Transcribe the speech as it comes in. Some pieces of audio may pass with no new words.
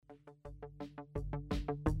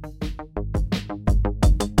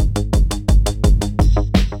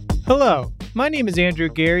Hello, my name is Andrew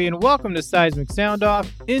Gary, and welcome to Seismic Soundoff,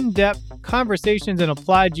 in-depth conversations in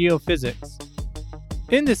applied geophysics.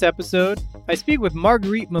 In this episode, I speak with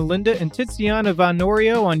Marguerite Melinda and Tiziana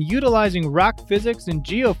Vannorio on utilizing rock physics and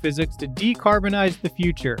geophysics to decarbonize the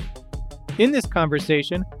future. In this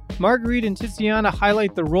conversation, Marguerite and Tiziana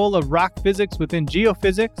highlight the role of rock physics within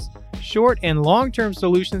geophysics, short and long-term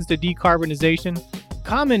solutions to decarbonization,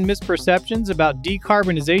 common misperceptions about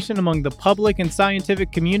decarbonization among the public and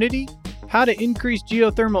scientific community, how to increase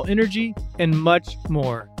geothermal energy, and much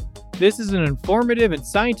more. This is an informative and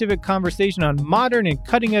scientific conversation on modern and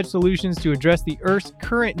cutting-edge solutions to address the Earth's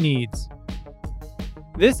current needs.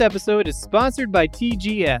 This episode is sponsored by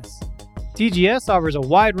TGS. TGS offers a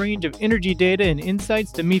wide range of energy data and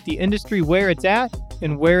insights to meet the industry where it's at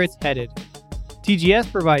and where it's headed.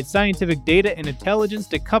 TGS provides scientific data and intelligence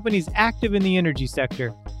to companies active in the energy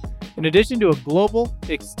sector. In addition to a global,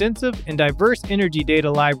 extensive, and diverse energy data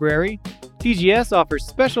library, TGS offers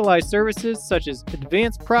specialized services such as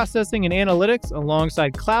advanced processing and analytics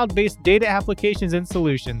alongside cloud-based data applications and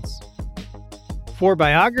solutions. For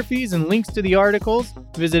biographies and links to the articles,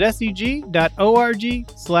 visit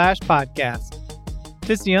seg.org/podcast.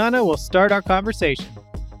 Tiziana will start our conversation.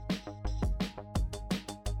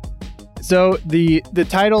 So the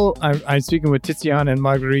title, I'm speaking with Tiziana and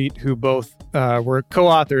Marguerite, who both were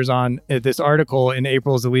co-authors on this article in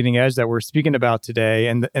April's The Leading Edge that we're speaking about today.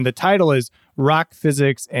 And the title is Rock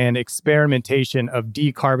Physics and Experimentation of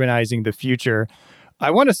Decarbonizing the Future.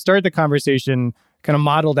 I want to start the conversation kind of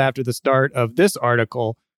modeled after the start of this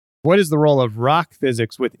article. What is the role of rock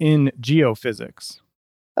physics within geophysics?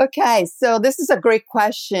 Okay, so this is a great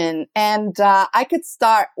question. And I could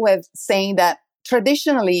start with saying that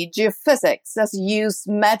traditionally, geophysics has used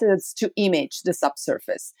methods to image the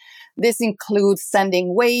subsurface. This includes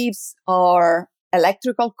sending waves or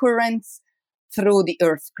electrical currents through the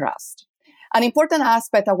Earth's crust. An important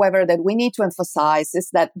aspect, however, that we need to emphasize is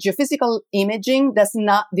that geophysical imaging does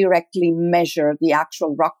not directly measure the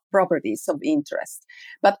actual rock properties of interest,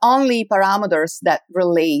 but only parameters that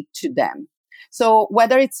relate to them. So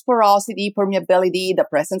whether it's porosity, permeability, the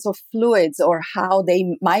presence of fluids, or how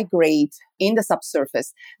they migrate in the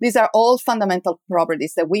subsurface, these are all fundamental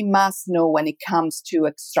properties that we must know when it comes to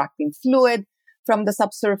extracting fluid from the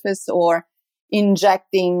subsurface or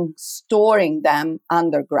injecting, storing them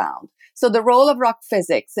underground. So the role of rock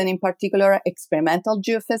physics, and in particular experimental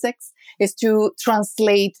geophysics, is to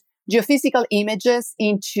translate geophysical images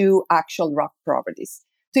into actual rock properties.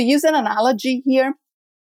 To use an analogy here,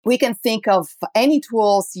 we can think of any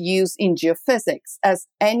tools used in geophysics as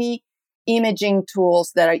any imaging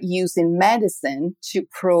tools that are used in medicine to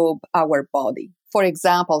probe our body. For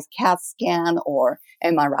example, CAT scan or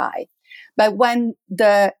MRI. But when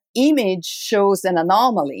the image shows an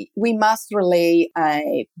anomaly, we must relay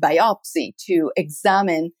a biopsy to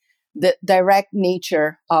examine the direct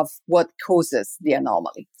nature of what causes the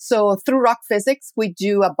anomaly. So through rock physics, we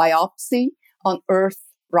do a biopsy on Earth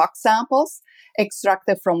rock samples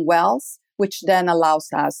extracted from wells, which then allows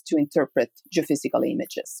us to interpret geophysical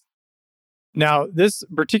images. Now, this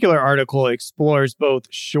particular article explores both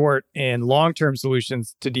short and long-term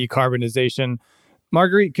solutions to decarbonization.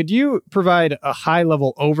 Marguerite, could you provide a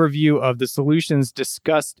high-level overview of the solutions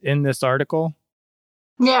discussed in this article?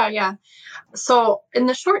 Yeah. So in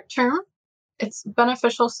the short term, it's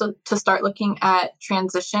beneficial to start looking at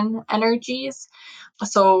transition energies.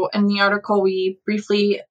 So in the article, we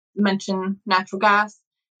briefly mention natural gas.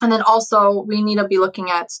 And then also we need to be looking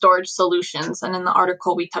at storage solutions. And in the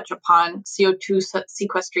article, we touch upon CO2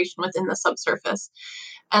 sequestration within the subsurface.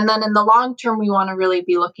 And then in the long term, we want to really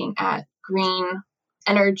be looking at green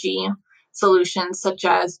energy solutions such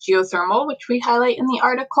as geothermal, which we highlight in the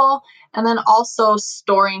article, and then also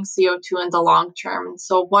storing CO2 in the long term. And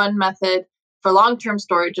so one method for long-term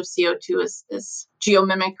storage of CO2 is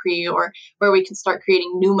geomimicry, or where we can start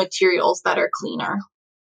creating new materials that are cleaner.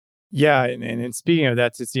 Yeah, and speaking of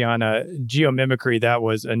that, Tiziana, geomimicry, that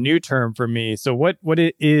was a new term for me. So what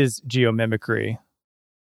is geomimicry?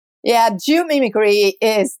 Yeah, geomimicry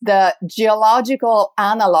is the geological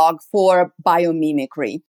analog for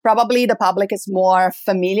biomimicry. Probably the public is more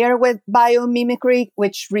familiar with biomimicry,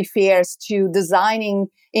 which refers to designing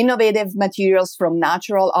innovative materials from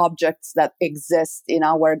natural objects that exist in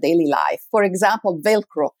our daily life. For example,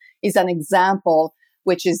 Velcro is an example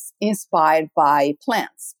which is inspired by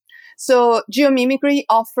plants. So geomimicry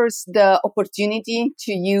offers the opportunity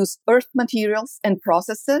to use earth materials and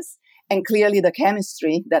processes, and clearly the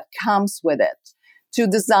chemistry that comes with it, to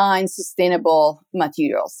design sustainable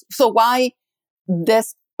materials. So why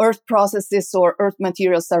this earth processes or earth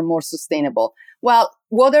materials are more sustainable? Well,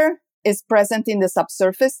 water is present in the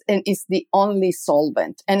subsurface and is the only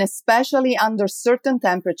solvent. And especially under certain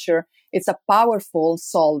temperature, it's a powerful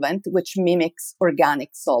solvent which mimics organic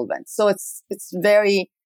solvents. So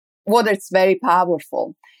water is very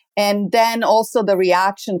powerful. And then also the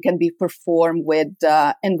reaction can be performed with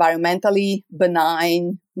environmentally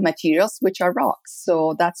benign materials, which are rocks.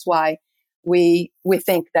 So that's why we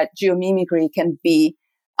think that geomimicry can be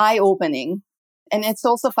eye-opening. And it's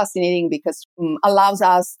also fascinating because it allows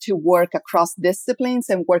us to work across disciplines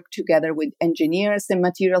and work together with engineers and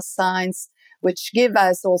material science, which give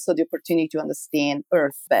us also the opportunity to understand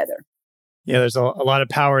Earth better. Yeah, there's a lot of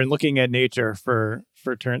power in looking at nature for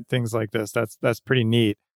things like this. That's pretty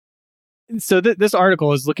neat. So this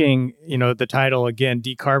article is looking, the title again,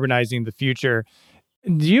 Decarbonizing the Future.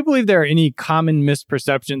 Do you believe there are any common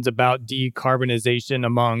misperceptions about decarbonization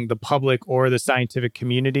among the public or the scientific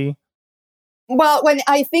community? Well, when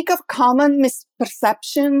I think of common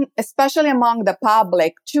misperception, especially among the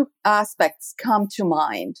public, two aspects come to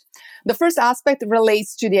mind. The first aspect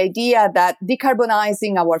relates to the idea that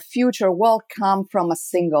decarbonizing our future will come from a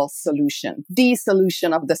single solution, the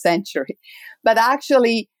solution of the century. But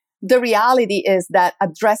actually, the reality is that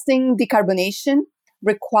addressing decarbonation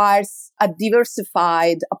requires a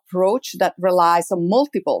diversified approach that relies on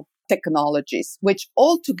multiple technologies, which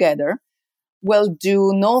altogether will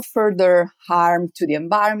do no further harm to the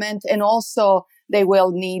environment. And also they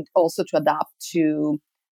will need also to adapt to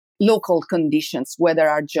local conditions, whether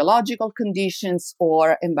are geological conditions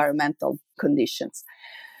or environmental conditions.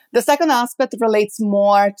 The second aspect relates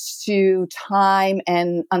more to time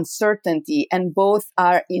and uncertainty, and both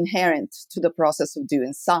are inherent to the process of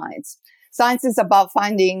doing science. Science is about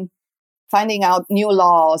finding out new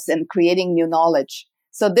laws and creating new knowledge.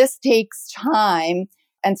 So this takes time.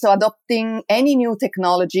 And so adopting any new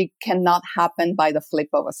technology cannot happen by the flip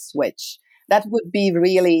of a switch. That would be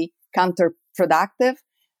really counterproductive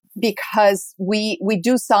because we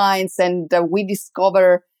do science and we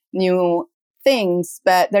discover new things,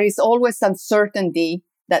 but there is always uncertainty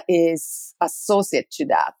that is associated to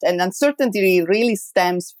that. And uncertainty really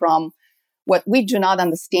stems from what we do not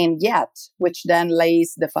understand yet, which then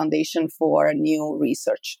lays the foundation for new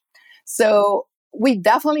research. So we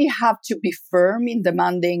definitely have to be firm in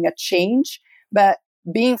demanding a change, but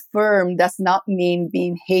being firm does not mean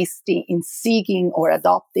being hasty in seeking or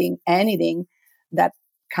adopting anything that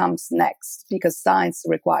comes next, because science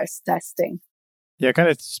requires testing. Yeah, kind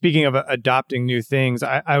of speaking of adopting new things,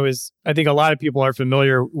 I think a lot of people are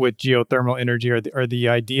familiar with geothermal energy or the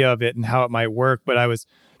idea of it and how it might work, but I was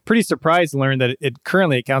pretty surprised to learn that it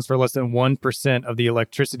currently accounts for less than 1% of the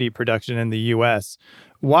electricity production in the U.S.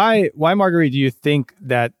 Why, Marguerite, do you think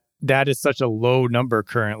that is such a low number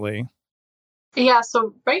currently? Yeah,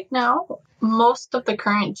 so right now, most of the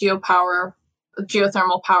current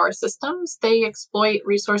geothermal power systems, they exploit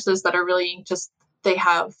resources that are really they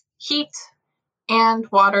have heat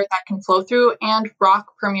and water that can flow through and rock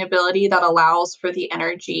permeability that allows for the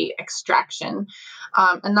energy extraction.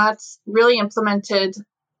 And that's really implemented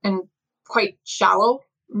in quite shallow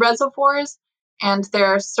reservoirs. And there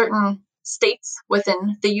are certain states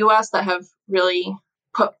within the US that have really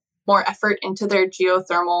put more effort into their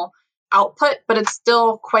geothermal output, but it's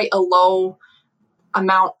still quite a low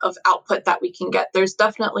amount of output that we can get. There's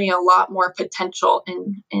definitely a lot more potential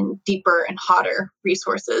in deeper and hotter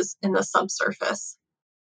resources in the subsurface.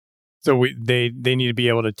 So they need to be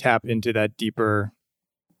able to tap into that deeper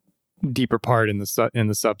part in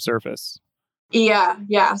the subsurface.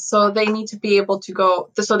 Yeah. So they need to be able to go.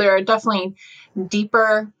 So there are definitely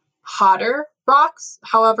deeper, hotter rocks.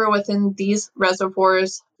 However, within these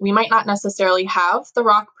reservoirs, we might not necessarily have the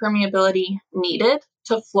rock permeability needed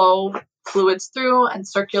to flow fluids through and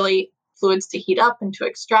circulate fluids to heat up and to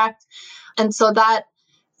extract. And so that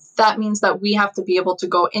means that we have to be able to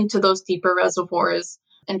go into those deeper reservoirs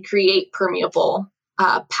and create permeable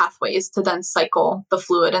pathways to then cycle the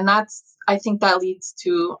fluid. And I think that leads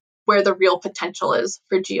to where the real potential is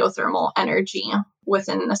for geothermal energy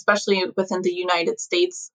especially within the United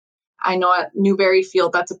States. I know at Newberry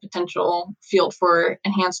Field, that's a potential field for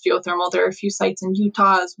enhanced geothermal. There are a few sites in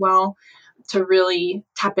Utah as well to really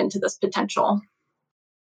tap into this potential.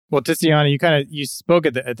 Well, Tiziana, you spoke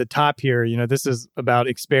at the top here. This is about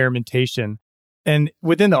experimentation. And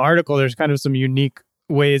within the article, there's kind of some unique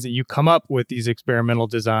ways that you come up with these experimental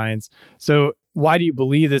designs. So why do you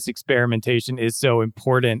believe this experimentation is so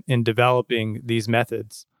important in developing these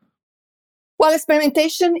methods? Well,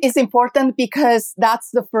 experimentation is important because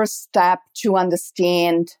that's the first step to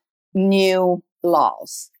understand new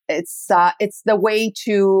laws. It's the way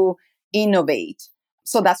to innovate.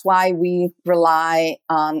 So that's why we rely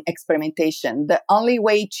on experimentation. The only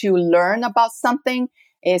way to learn about something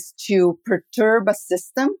is to perturb a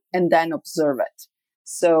system and then observe it.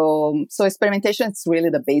 So experimentation is really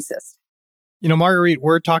the basis. Marguerite,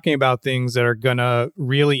 we're talking about things that are going to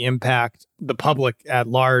really impact the public at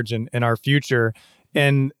large and our future.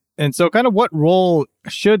 And so kind of what role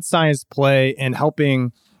should science play in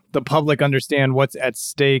helping the public understand what's at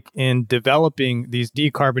stake in developing these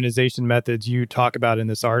decarbonization methods you talk about in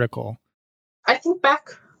this article? I think back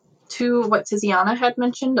to what Tiziana had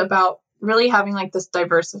mentioned about really having like this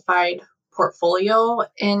diversified portfolio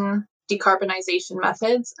in decarbonization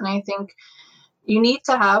methods. And I think you need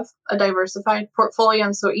to have a diversified portfolio.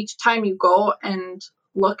 And so each time you go and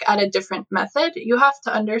look at a different method, you have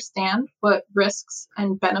to understand what risks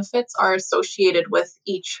and benefits are associated with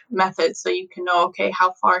each method. So you can know, okay,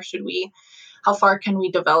 how far can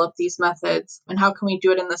we develop these methods, and how can we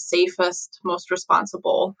do it in the safest, most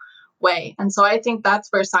responsible way? And so I think that's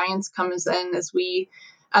where science comes in.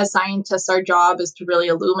 As scientists, our job is to really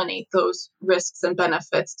illuminate those risks and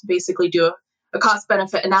benefits, to basically do a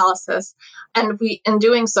cost-benefit analysis. And in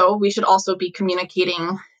doing so, we should also be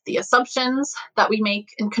communicating the assumptions that we make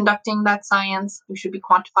in conducting that science. We should be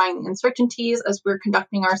quantifying the uncertainties as we're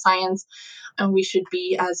conducting our science. And we should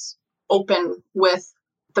be as open with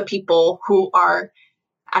the people who are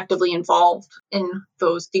actively involved in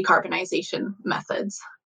those decarbonization methods.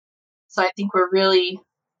 So I think we're really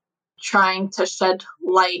trying to shed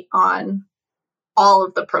light on all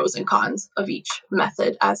of the pros and cons of each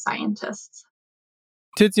method as scientists.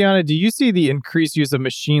 Tiziana, do you see the increased use of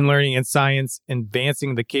machine learning in science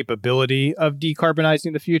advancing the capability of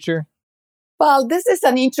decarbonizing the future? Well, this is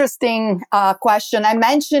an interesting question. I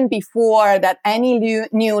mentioned before that any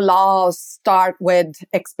new laws start with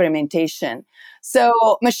experimentation.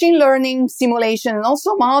 So machine learning, simulation, and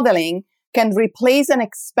also modeling can replace an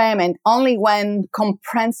experiment only when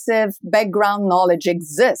comprehensive background knowledge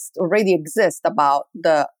already exists about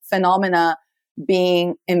the phenomena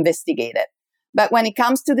being investigated. But when it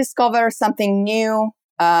comes to discover something new,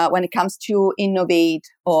 when it comes to innovate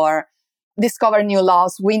or discover new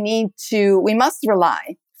laws, we must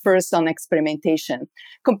rely first on experimentation.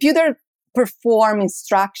 Computer perform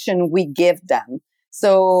instruction we give them.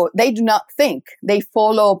 So they do not think, they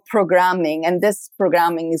follow programming, and this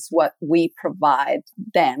programming is what we provide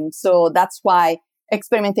them. So that's why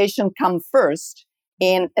experimentation comes first,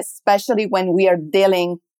 and especially when we are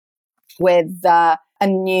dealing with a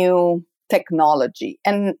new technology.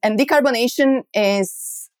 And decarbonation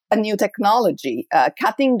is a new technology.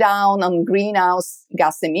 Cutting down on greenhouse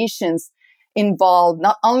gas emissions involve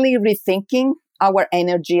not only rethinking our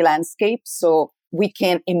energy landscape so we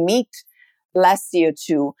can emit less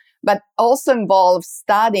CO2, but also involves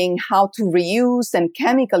studying how to reuse and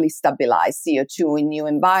chemically stabilize CO2 in new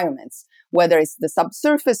environments, whether it's the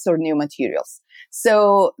subsurface or new materials.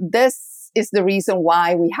 So this is the reason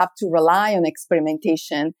why we have to rely on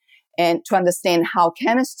experimentation and to understand how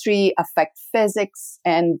chemistry affects physics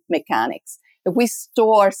and mechanics. If we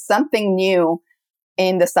store something new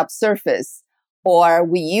in the subsurface, or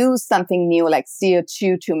we use something new like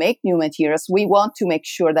CO2 to make new materials, we want to make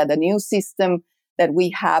sure that the new system that we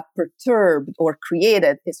have perturbed or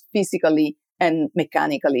created is physically and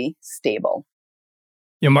mechanically stable.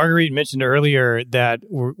 Marguerite mentioned earlier that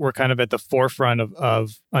we're kind of at the forefront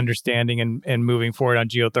of understanding and moving forward on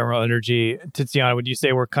geothermal energy. Tiziana, would you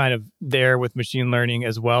say we're kind of there with machine learning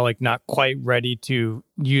as well, like not quite ready to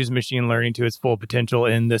use machine learning to its full potential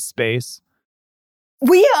in this space?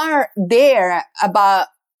 We are there, but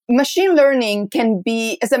machine learning can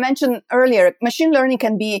be, as I mentioned earlier, machine learning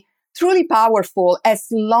can be truly powerful as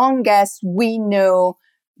long as we know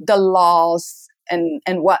the laws and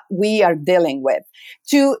what we are dealing with.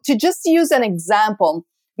 To just use an example,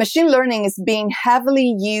 machine learning is being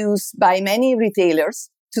heavily used by many retailers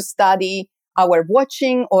to study our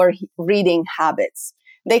watching or reading habits.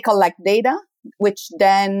 They collect data, which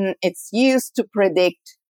then it's used to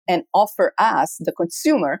predict and offer us, the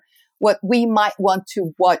consumer, what we might want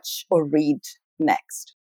to watch or read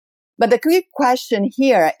next. But the key question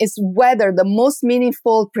here is whether the most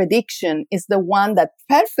meaningful prediction is the one that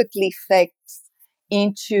perfectly fits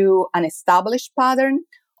into an established pattern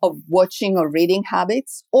of watching or reading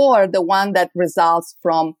habits, or the one that results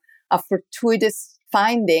from a fortuitous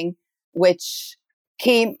finding which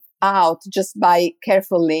came out just by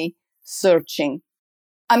carefully searching.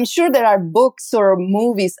 I'm sure there are books or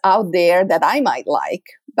movies out there that I might like,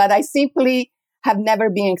 but I simply have never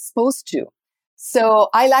been exposed to. So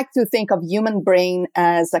I like to think of human brain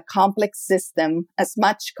as a complex system, as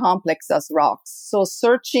much complex as rocks. So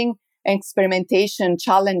searching experimentation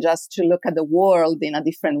challenges us to look at the world in a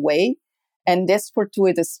different way. And this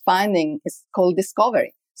fortuitous finding is called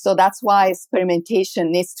discovery. So that's why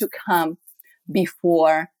experimentation needs to come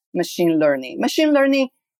before machine learning. Machine learning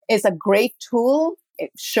is a great tool.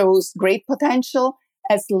 It shows great potential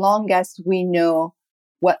as long as we know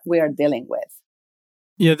what we are dealing with.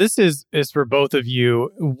 Yeah, this is for both of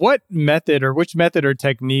you. What method or which method or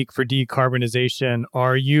technique for decarbonization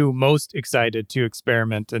are you most excited to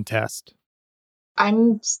experiment and test?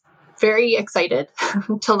 I'm very excited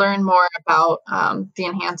to learn more about the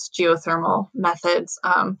enhanced geothermal methods.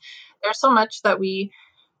 There's so much that we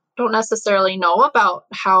don't necessarily know about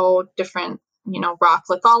how different, rock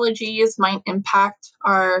lithologies might impact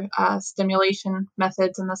our stimulation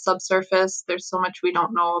methods in the subsurface. There's so much we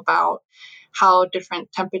don't know about how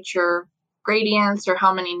different temperature gradients or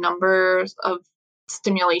how many numbers of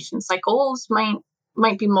stimulation cycles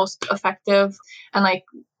might be most effective, and like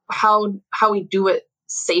how we do it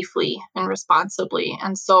safely and responsibly.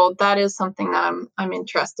 And so that is something that I'm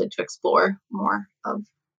interested to explore more of.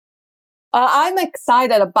 I'm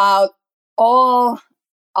excited about all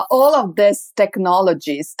of these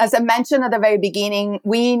technologies. As I mentioned at the very beginning,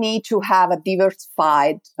 we need to have a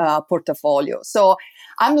diversified portfolio. So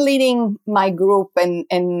I'm leading my group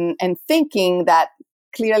and thinking that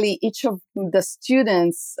clearly each of the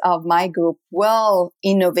students of my group will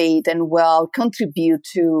innovate and will contribute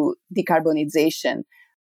to decarbonization.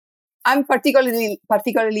 I'm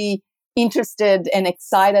particularly interested and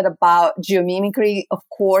excited about geomimicry, of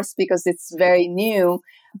course, because it's very new,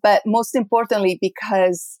 but most importantly,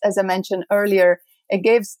 because, as I mentioned earlier, it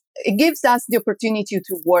gives us the opportunity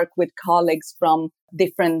to work with colleagues from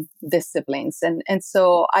different disciplines. And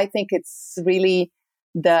so I think it's really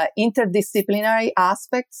the interdisciplinary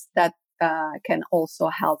aspects that can also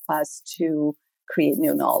help us to create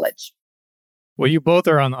new knowledge. Well, you both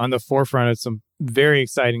are on the forefront of some very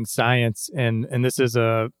exciting science, and this is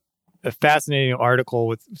a fascinating article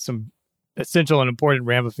with some essential and important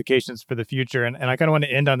ramifications for the future. And I kind of want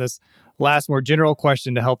to end on this last more general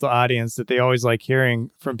question to help the audience that they always like hearing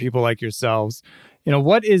from people like yourselves.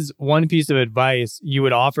 What is one piece of advice you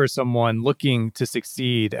would offer someone looking to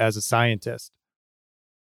succeed as a scientist?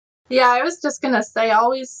 Yeah, I was just going to say,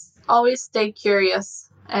 always stay curious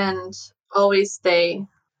and always stay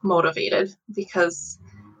motivated, because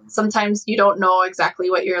sometimes you don't know exactly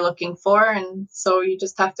what you're looking for. And so you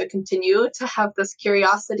just have to continue to have this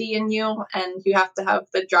curiosity in you, and you have to have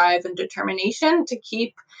the drive and determination to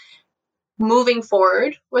keep moving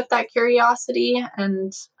forward with that curiosity.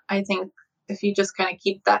 And I think if you just kind of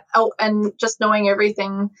keep that out and just knowing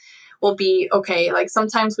everything will be okay. Like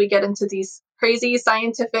sometimes we get into these crazy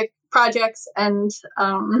scientific projects and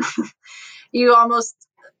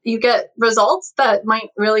you get results that might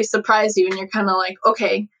really surprise you, and you're kind of like,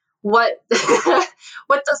 okay, what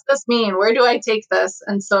does this mean? Where do I take this?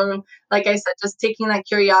 And so, like I said, just taking that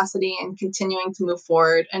curiosity and continuing to move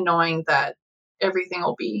forward and knowing that everything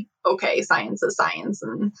will be okay. Science is science,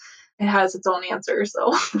 and it has its own answer.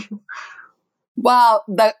 So well,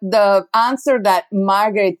 the answer that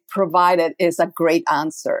Margaret provided is a great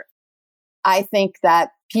answer. I think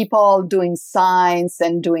that people doing science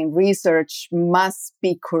and doing research must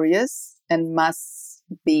be curious and must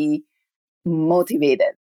be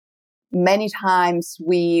motivated. Many times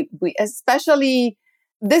we especially,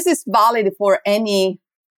 this is valid for any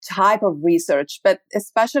type of research, but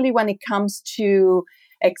especially when it comes to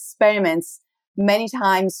experiments, many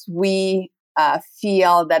times we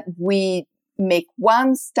feel that we make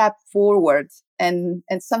one step forward and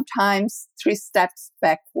sometimes 3 steps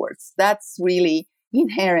backwards. That's really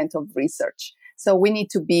inherent of research. So we need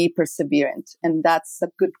to be perseverant, and that's a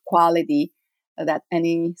good quality that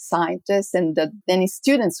any scientist and any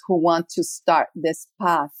students who want to start this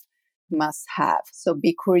path must have. So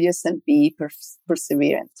be curious and be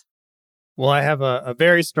perseverant. Well, I have a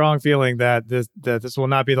very strong feeling that this will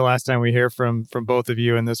not be the last time we hear from both of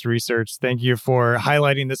you in this research. Thank you for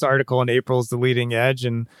highlighting this article in April's The Leading Edge,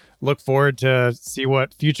 and look forward to see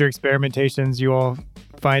what future experimentations you all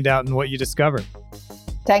find out and what you discover.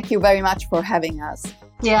 Thank you very much for having us.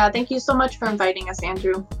 Yeah, thank you so much for inviting us,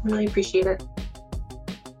 Andrew. Really appreciate it.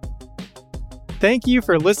 Thank you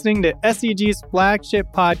for listening to SEG's flagship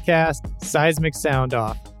podcast, Seismic Sound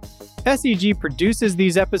Off. SEG produces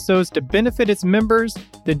these episodes to benefit its members,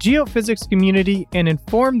 the geophysics community, and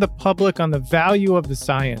inform the public on the value of the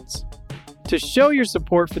science. To show your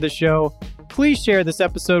support for the show, please share this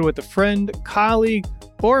episode with a friend, colleague,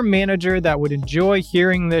 or manager that would enjoy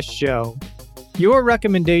hearing this show. Your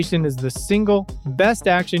recommendation is the single best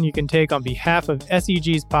action you can take on behalf of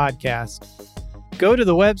SEG's podcast. Go to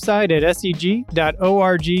the website at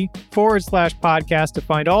seg.org/podcast to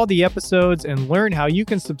find all the episodes and learn how you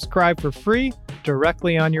can subscribe for free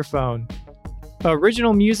directly on your phone.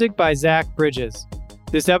 Original music by Zach Bridges.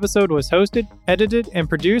 This episode was hosted, edited, and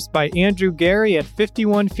produced by Andrew Gary at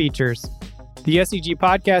 51 Features. The SEG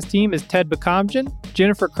podcast team is Ted Bakamjian,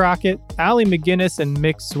 Jennifer Crockett, Allie McGinnis, and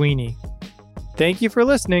Mick Sweeney. Thank you for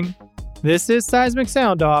listening. This is Seismic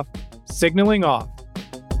Sound Off, signaling off.